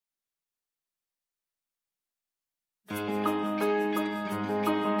Welcome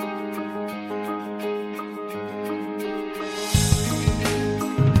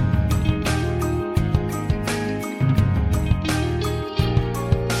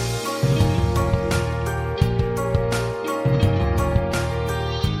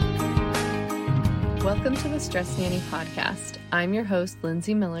to the Stress Nanny podcast. I'm your host,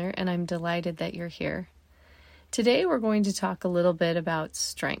 Lindsay Miller, and I'm delighted that you're here. Today, we're going to talk a little bit about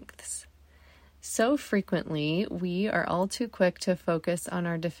strengths. So frequently, we are all too quick to focus on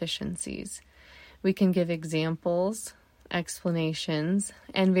our deficiencies. We can give examples, explanations,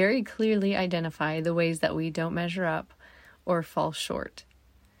 and very clearly identify the ways that we don't measure up or fall short.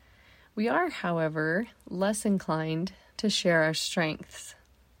 We are, however, less inclined to share our strengths,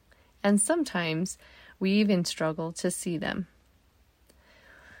 and sometimes we even struggle to see them.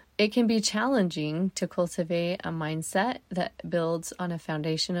 It can be challenging to cultivate a mindset that builds on a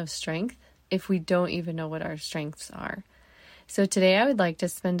foundation of strength if we don't even know what our strengths are. So today I would like to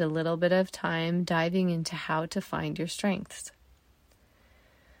spend a little bit of time diving into how to find your strengths.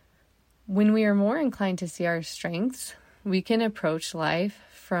 When we are more inclined to see our strengths, we can approach life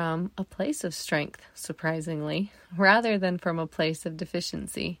from a place of strength, surprisingly, rather than from a place of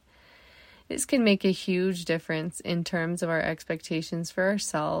deficiency. This can make a huge difference in terms of our expectations for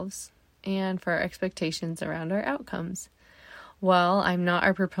ourselves and for our expectations around our outcomes. While I'm not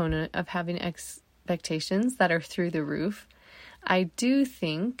a proponent of having expectations that are through the roof, I do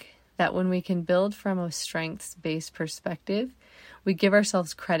think that when we can build from a strengths-based perspective, we give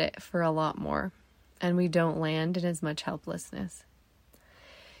ourselves credit for a lot more, and we don't land in as much helplessness.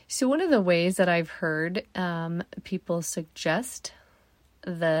 So one of the ways that I've heard people suggest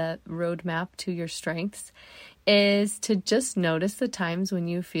the roadmap to your strengths is to just notice the times when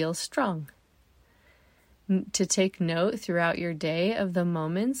you feel strong. To take note throughout your day of the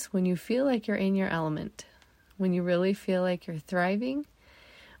moments when you feel like you're in your element, when you really feel like you're thriving,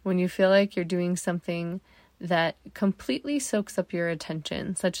 when you feel like you're doing something that completely soaks up your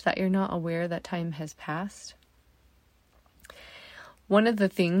attention, such that you're not aware that time has passed. One of the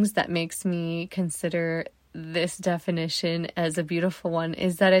things that makes me consider this definition as a beautiful one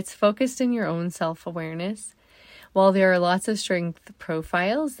is that it's focused in your own self-awareness. While there are lots of strength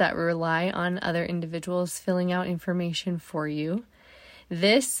profiles that rely on other individuals filling out information for you,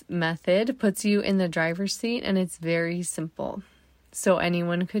 this method puts you in the driver's seat, and it's very simple. So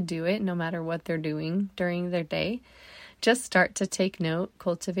anyone could do it no matter what they're doing during their day. Just start to take note,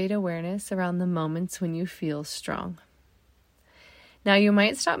 cultivate awareness around the moments when you feel strong. Now you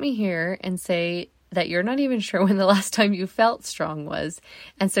might stop me here and say that you're not even sure when the last time you felt strong was,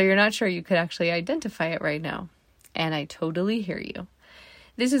 and so you're not sure you could actually identify it right now. And I totally hear you.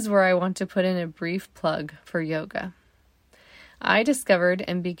 This is where I want to put in a brief plug for yoga. I discovered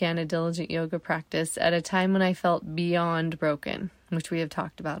and began a diligent yoga practice at a time when I felt beyond broken, which we have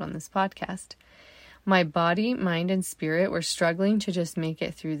talked about on this podcast. My body, mind, and spirit were struggling to just make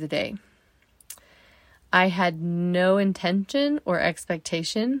it through the day. I had no intention or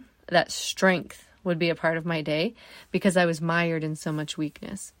expectation that strength would be a part of my day because I was mired in so much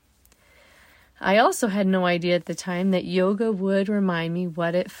weakness. I also had no idea at the time that yoga would remind me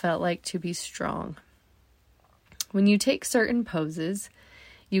what it felt like to be strong. When you take certain poses,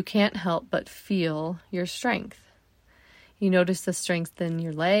 you can't help but feel your strength. You notice the strength in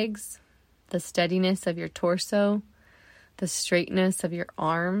your legs, the steadiness of your torso, the straightness of your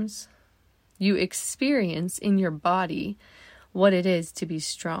arms. You experience in your body what it is to be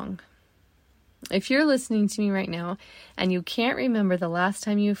strong. If you're listening to me right now and you can't remember the last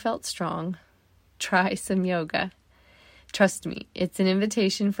time you felt strong, try some yoga. Trust me, it's an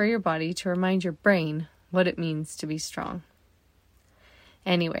invitation for your body to remind your brain what it means to be strong.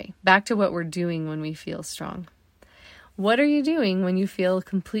 Anyway, back to what we're doing when we feel strong. What are you doing when you feel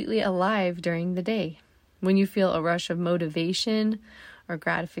completely alive during the day? When you feel a rush of motivation or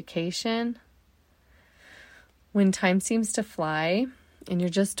gratification? When time seems to fly and you're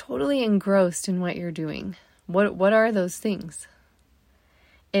just totally engrossed in what you're doing? What are those things?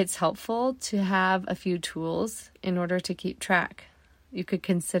 It's helpful to have a few tools in order to keep track. You could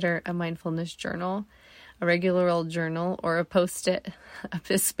consider a mindfulness journal, a regular old journal, or a Post-it,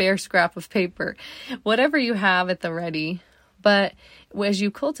 a spare scrap of paper, whatever you have at the ready. But as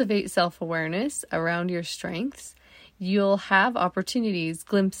you cultivate self-awareness around your strengths, you'll have opportunities,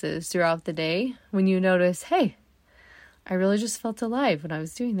 glimpses throughout the day when you notice, hey, I really just felt alive when I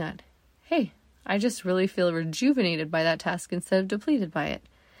was doing that. Hey, I just really feel rejuvenated by that task instead of depleted by it.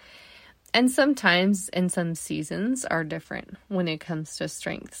 And sometimes and some seasons are different when it comes to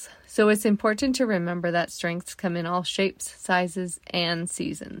strengths. So it's important to remember that strengths come in all shapes, sizes, and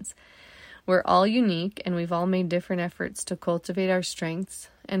seasons. We're all unique, and we've all made different efforts to cultivate our strengths,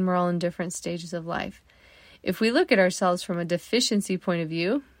 and we're all in different stages of life. If we look at ourselves from a deficiency point of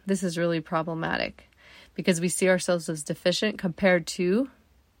view, this is really problematic because we see ourselves as deficient compared to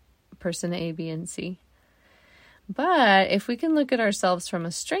person A, B, and C. But if we can look at ourselves from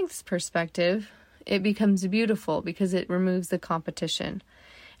a strengths perspective, it becomes beautiful because it removes the competition.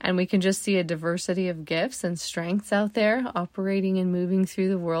 And we can just see a diversity of gifts and strengths out there operating and moving through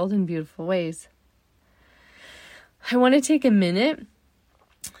the world in beautiful ways. I want to take a minute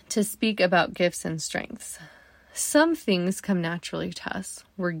to speak about gifts and strengths. Some things come naturally to us.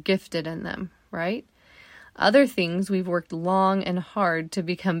 We're gifted in them, right? Other things we've worked long and hard to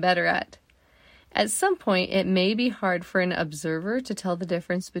become better at. At some point, it may be hard for an observer to tell the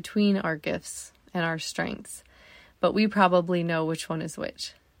difference between our gifts and our strengths, but we probably know which one is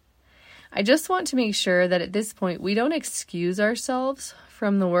which. I just want to make sure that at this point, we don't excuse ourselves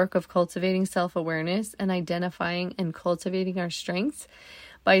from the work of cultivating self-awareness and identifying and cultivating our strengths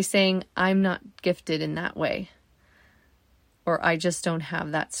by saying, I'm not gifted in that way, or I just don't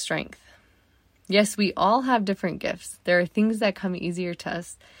have that strength. Yes, we all have different gifts. There are things that come easier to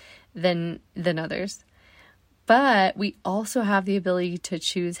us than others. But we also have the ability to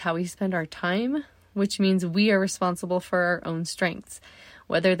choose how we spend our time, which means we are responsible for our own strengths,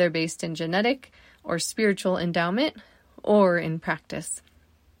 whether they're based in genetic or spiritual endowment or in practice.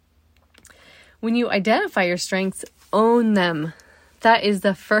 When you identify your strengths, own them. That is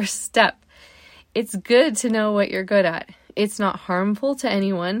the first step. It's good to know what you're good at. It's not harmful to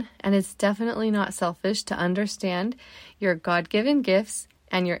anyone, and it's definitely not selfish to understand your God-given gifts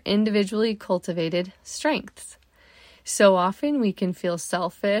and your individually cultivated strengths. So often we can feel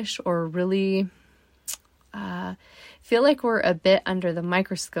selfish or really feel like we're a bit under the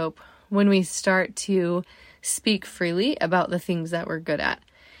microscope when we start to speak freely about the things that we're good at.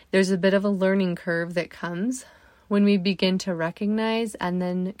 There's a bit of a learning curve that comes when we begin to recognize and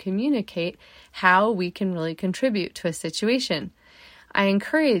then communicate how we can really contribute to a situation. I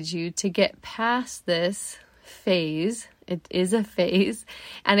encourage you to get past this phase. It is a phase,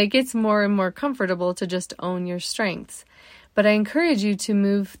 and it gets more and more comfortable to just own your strengths. But I encourage you to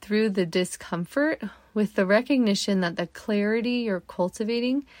move through the discomfort with the recognition that the clarity you're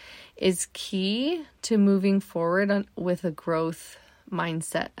cultivating is key to moving forward with a growth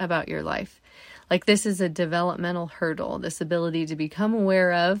mindset about your life. Like, this is a developmental hurdle, this ability to become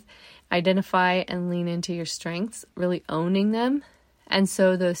aware of, identify, and lean into your strengths, really owning them. And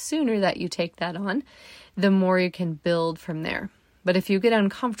so the sooner that you take that on, the more you can build from there. But if you get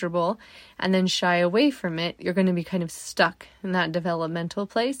uncomfortable and then shy away from it, you're going to be kind of stuck in that developmental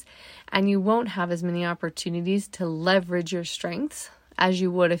place, and you won't have as many opportunities to leverage your strengths as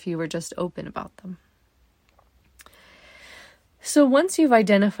you would if you were just open about them. So once you've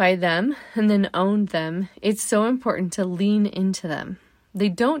identified them and then owned them, it's so important to lean into them. They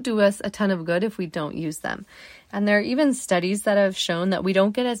don't do us a ton of good if we don't use them. And there are even studies that have shown that we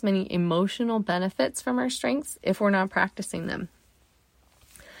don't get as many emotional benefits from our strengths if we're not practicing them.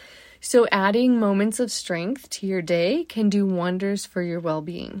 So adding moments of strength to your day can do wonders for your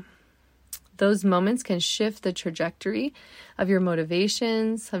well-being. Those moments can shift the trajectory of your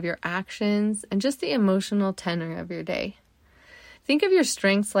motivations, of your actions, and just the emotional tenor of your day. Think of your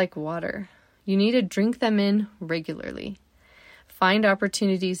strengths like water. You need to drink them in regularly. Find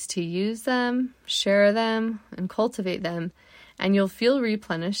opportunities to use them, share them, and cultivate them, and you'll feel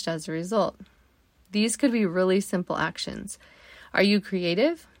replenished as a result. These could be really simple actions. Are you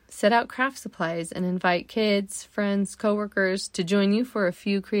creative? Set out craft supplies and invite kids, friends, coworkers to join you for a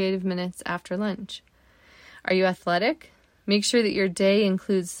few creative minutes after lunch. Are you athletic? Make sure that your day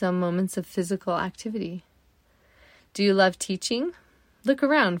includes some moments of physical activity. Do you love teaching? Look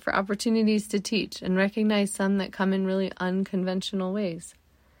around for opportunities to teach and recognize some that come in really unconventional ways.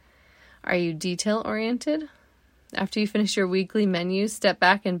 Are you detail-oriented? After you finish your weekly menu, step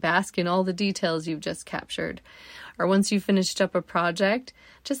back and bask in all the details you've just captured. Or once you've finished up a project,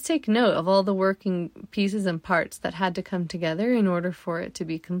 just take note of all the working pieces and parts that had to come together in order for it to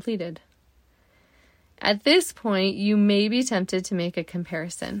be completed. At this point, you may be tempted to make a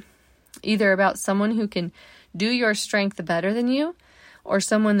comparison, either about someone who can do your strength better than you, or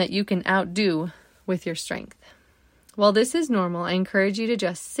someone that you can outdo with your strength. While this is normal, I encourage you to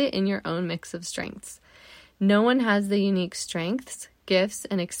just sit in your own mix of strengths. No one has the unique strengths, gifts,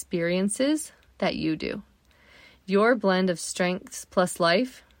 and experiences that you do. Your blend of strengths plus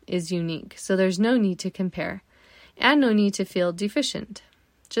life is unique, so there's no need to compare, and no need to feel deficient.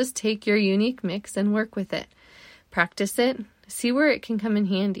 Just take your unique mix and work with it. Practice it, see where it can come in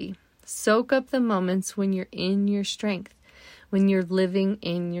handy. Soak up the moments when you're in your strength, when you're living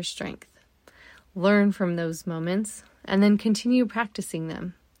in your strength. learn from those moments, and then continue practicing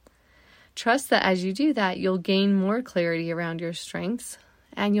them. Trust that as you do that, you'll gain more clarity around your strengths,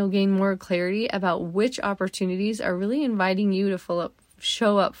 and you'll gain more clarity about which opportunities are really inviting you to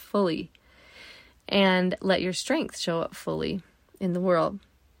show up fully and let your strengths show up fully in the world.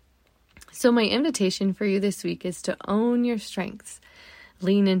 So my invitation for you this week is to own your strengths.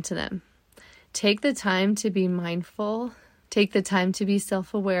 Lean into them. Take the time to be mindful. Take the time to be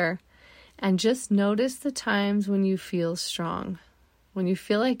self-aware. And just notice the times when you feel strong, when you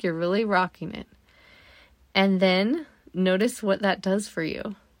feel like you're really rocking it. And then notice what that does for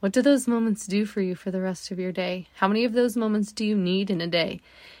you. What do those moments do for you for the rest of your day? How many of those moments do you need in a day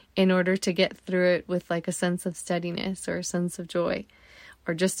in order to get through it with like a sense of steadiness or a sense of joy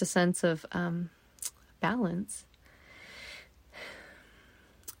or just a sense of balance?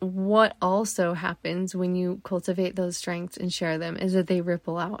 What also happens when you cultivate those strengths and share them is that they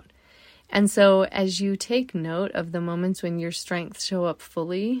ripple out. And so as you take note of the moments when your strengths show up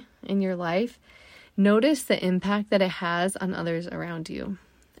fully in your life, notice the impact that it has on others around you.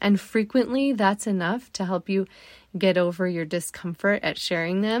 And frequently that's enough to help you get over your discomfort at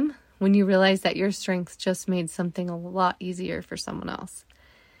sharing them when you realize that your strengths just made something a lot easier for someone else.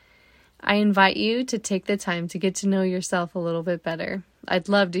 I invite you to take the time to get to know yourself a little bit better. I'd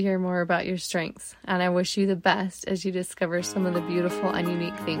love to hear more about your strengths, and I wish you the best as you discover some of the beautiful and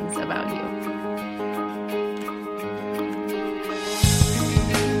unique things about you.